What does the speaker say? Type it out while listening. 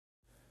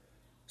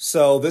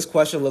So this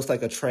question looks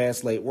like a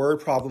translate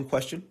word problem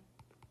question.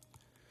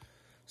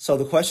 So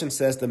the question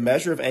says the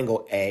measure of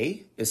angle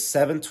A is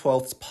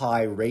 7/12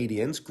 pi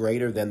radians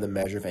greater than the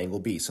measure of angle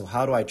B. So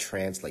how do I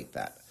translate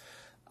that?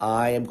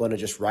 I am going to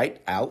just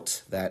write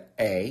out that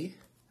A,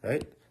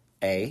 right?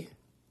 A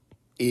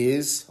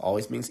is,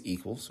 always means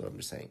equal, so I'm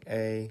just saying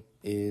A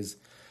is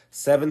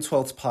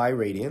 7/12 pi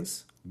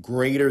radians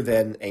greater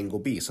than angle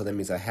B. So that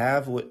means I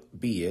have what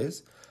B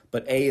is,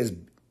 but A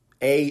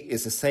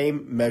is the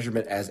same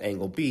measurement as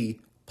angle B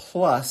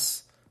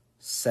plus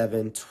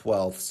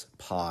 7/12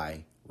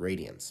 pi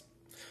radians.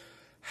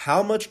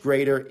 How much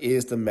greater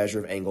is the measure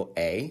of angle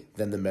A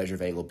than the measure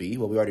of angle B?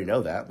 Well, we already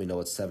know that. We know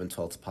it's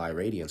 7/12 pi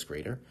radians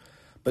greater.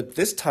 But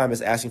this time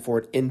is asking for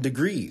it in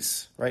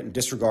degrees, right? And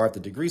disregard the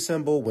degree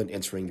symbol when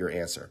entering your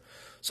answer.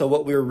 So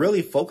what we're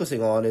really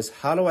focusing on is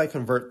how do I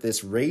convert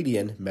this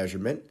radian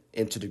measurement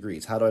into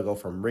degrees? How do I go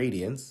from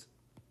radians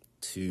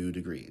to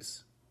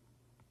degrees?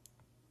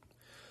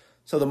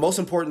 So the most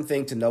important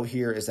thing to know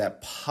here is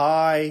that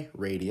pi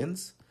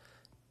radians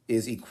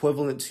is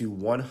equivalent to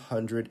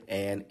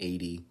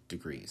 180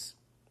 degrees,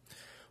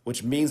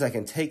 which means I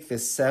can take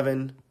this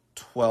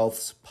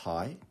 7/12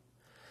 pi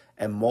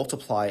and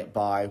multiply it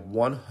by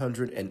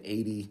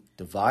 180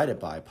 divided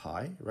by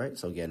pi, right?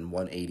 So again,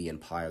 180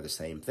 and pi are the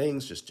same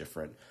things, just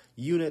different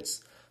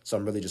units. So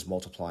I'm really just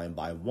multiplying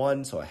by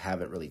 1, so I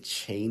haven't really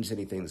changed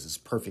anything. This is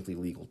perfectly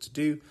legal to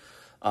do.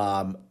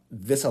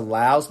 This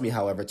allows me,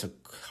 however, to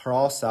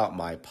cross out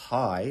my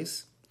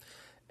pi's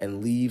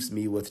and leaves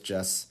me with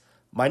just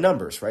my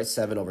numbers, right?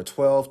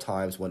 7/12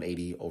 times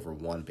 180 over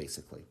 1,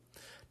 basically.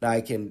 Now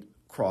I can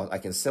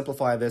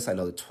simplify this. I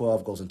know that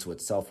 12 goes into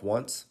itself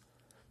once.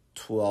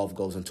 12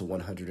 goes into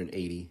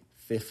 180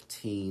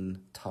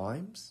 15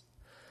 times.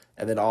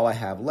 And then all I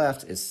have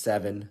left is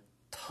 7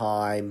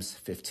 times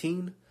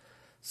 15.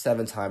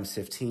 7 times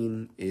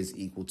 15 is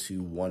equal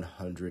to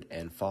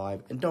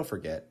 105. And don't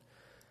forget,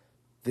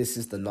 this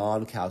is the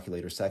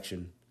non-calculator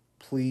section.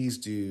 Please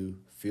do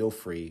feel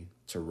free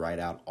to write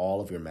out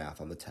all of your math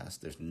on the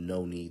test. There's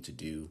no need to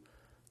do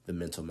the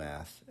mental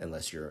math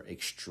unless you're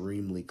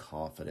extremely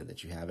confident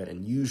that you have it.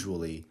 And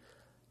usually,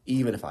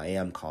 even if I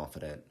am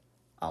confident,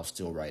 I'll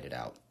still write it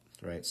out,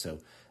 right? So,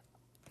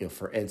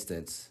 for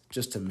instance,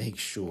 just to make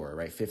sure,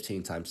 right,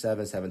 15 times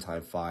 7, 7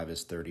 times 5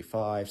 is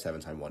 35,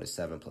 7 times 1 is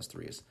 7, plus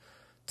 3 is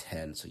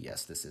 10. So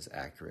yes, this is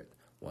accurate,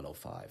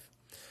 105.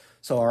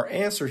 So our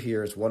answer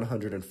here is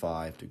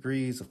 105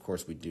 degrees. Of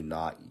course, we do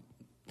not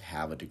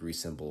have a degree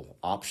symbol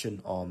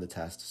option on the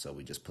test, so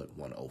we just put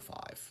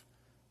 105.